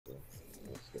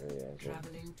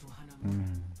Traveling to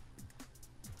Hanamura.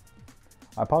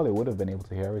 I probably would have been able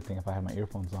to hear everything if I had my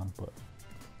earphones on, but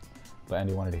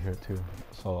Andy wanted to hear it too.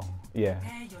 So yeah,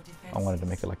 I wanted to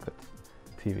make it like a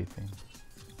TV thing.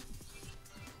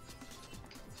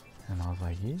 And I was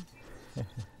like, yeah.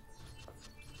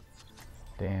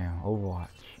 Damn, Overwatch.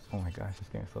 Oh my gosh, this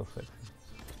game is so sexy.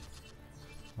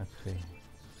 Let's see.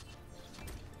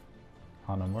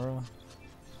 Hanamura.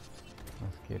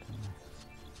 Let's get in there.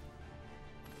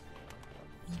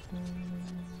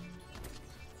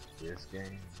 This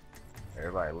game.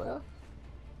 Everybody left?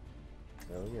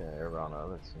 Oh yeah, everybody on the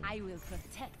other team. I will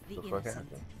protect the What the fuck innocent.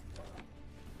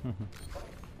 happened?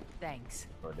 Thanks.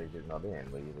 Or they just, no, they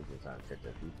didn't leave. They just trying to catch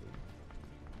their people.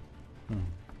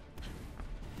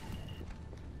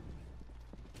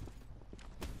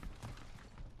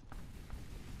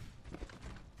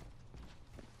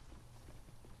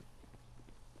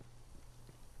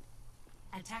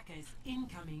 Attackers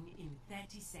incoming in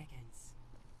 30 seconds.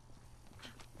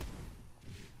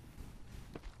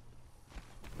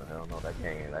 The hell no, that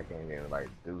can't even like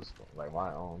do stuff. Like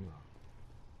my own.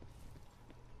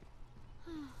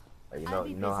 Like,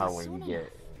 you know how when you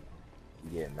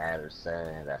get mad or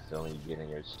sad, that feeling you get in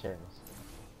your chest.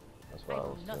 That's what I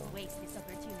was not feeling. waste this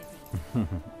opportunity. 5,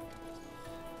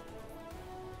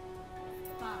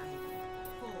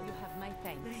 4, You have my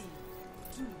thanks. 3,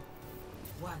 2,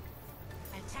 1.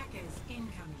 Attackers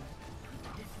incoming.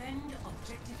 Defend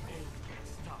objective A.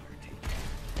 Start.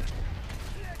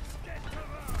 Let's get to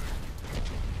work.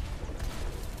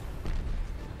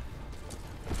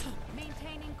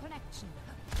 Maintaining connection.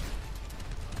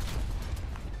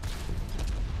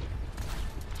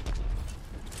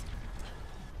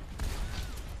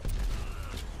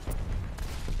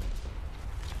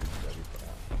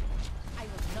 I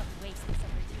will not waste this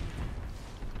opportunity.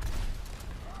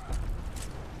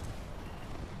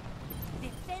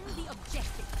 Defend the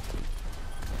objective.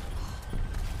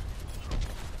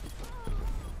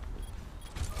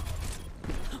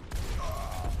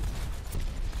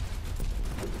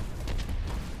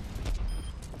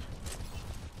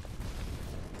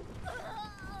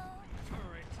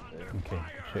 Okay,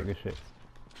 shit, good shit.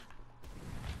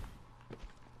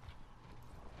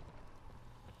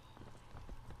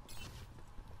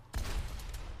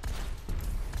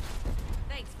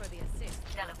 Thanks for the assist.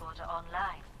 Teleporter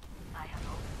online. I have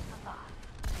opened the bar.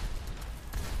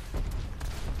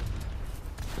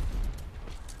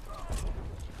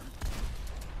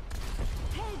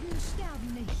 Helden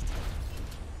sterben nicht.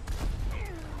 I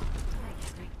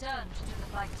have returned to the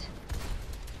fight.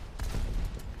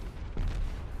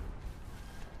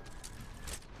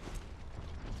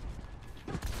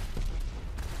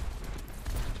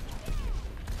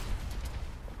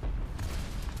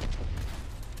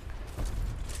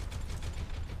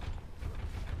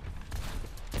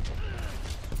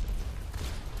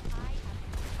 I am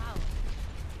power.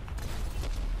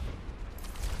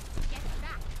 Get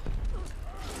back.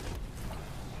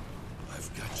 I've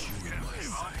got you in my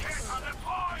sights. On the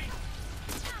point.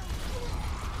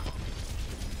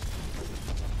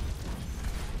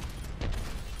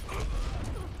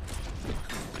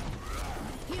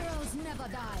 Heroes never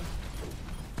die.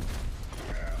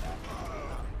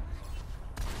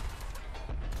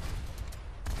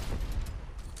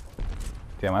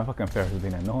 Damn, my fucking Ferris is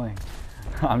being annoying.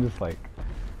 I'm just like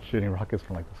shooting rockets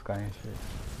from like the sky and shit.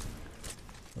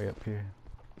 Way up here.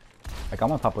 Like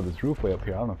I'm on top of this roof way up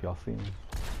here. I don't know if y'all see me.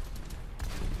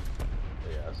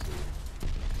 Yeah, I see.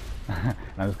 And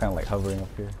I'm just kind of like hovering up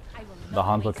here. I will The not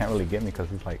Hanzo waste can't really get me because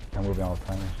he's like I'm moving all the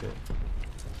time and shit.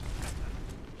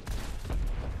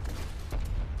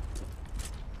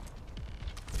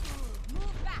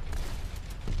 Move back.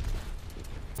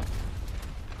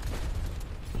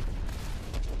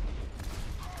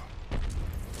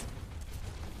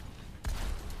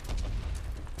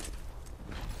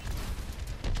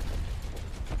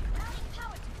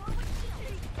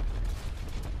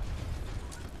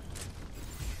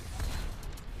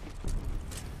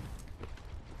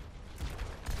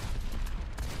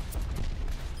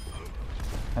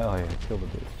 Hell yeah, kill the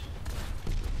bitch.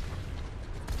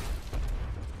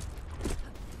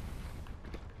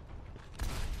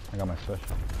 I got my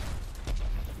special.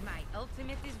 My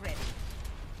ultimate is ready.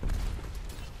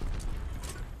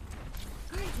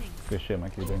 Greetings. Good shit,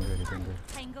 Mikey. You're doing good. You're doing good.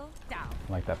 Tango down.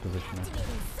 I like that position.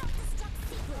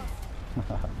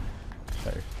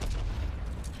 Sure.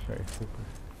 Sure, super.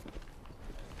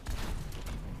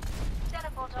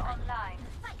 Teleporter online.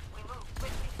 We move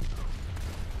quickly.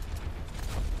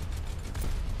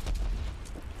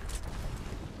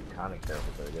 Kinda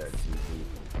careful though, you got two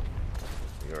people.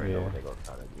 You already know what they gonna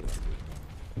try to do.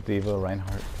 Diva,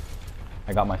 Reinhardt.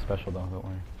 I got my special though, don't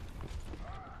worry.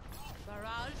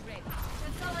 Barrage ready.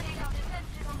 Consolidate our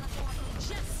defenses on the border.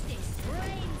 Justice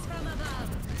reigns from above.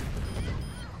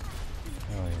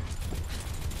 Oh yeah.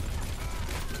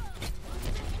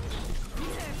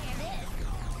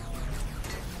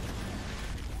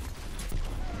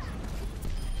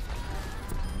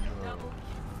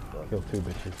 Kill 2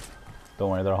 bitches.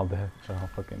 Don't worry, they're all dead. They're all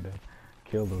fucking dead.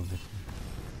 Kill those bitches.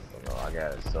 No, I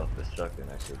got self-destructing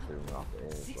that shit threw me off the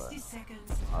edge, 60 but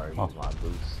seconds. I already used my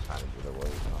boots trying to get away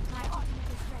from My ultimate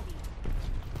is ready.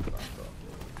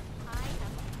 I am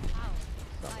power.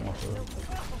 I am no problem.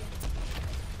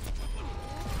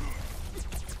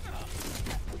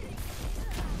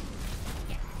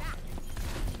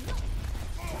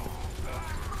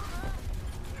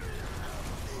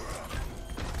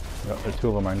 Yep, there's 2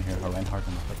 of them right in here. Reinhardt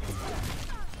and the fucking.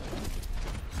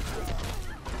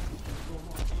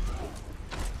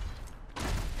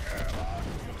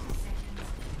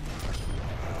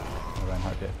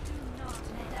 Reinhardt dead.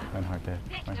 Reinhardt dead.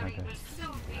 Reinhardt dead. Victory will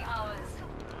soon be ours.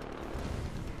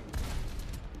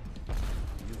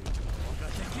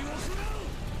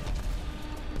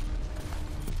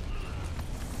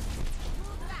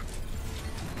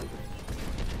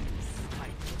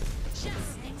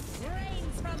 Justice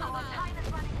reigns from Our above. time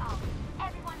is running out.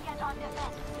 Everyone get on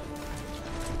defense.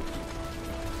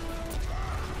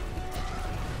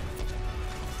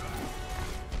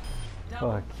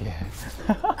 Fuck yeah.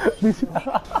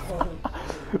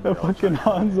 The fucking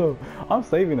Hanzo. I'm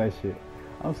saving that shit.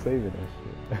 I'm saving that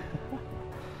shit.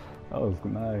 That was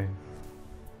nice.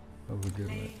 That was a good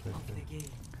Play match. of Right the there. game.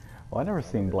 Well, I never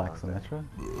seen Black Symmetra.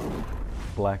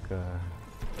 Black, that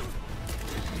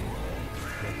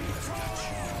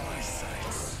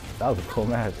was a cool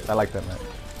match. I like that match.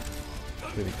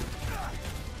 Really good.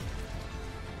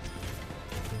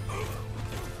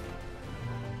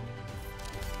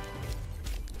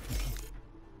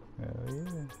 Hell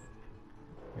yeah.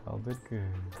 Y'all did good.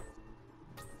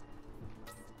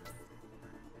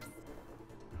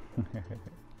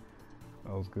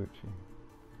 That was Gucci.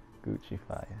 Gucci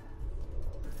fire.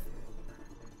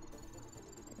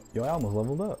 Yo, I almost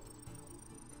leveled up.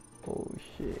 Oh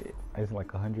shit. I was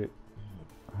like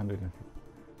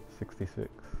 166.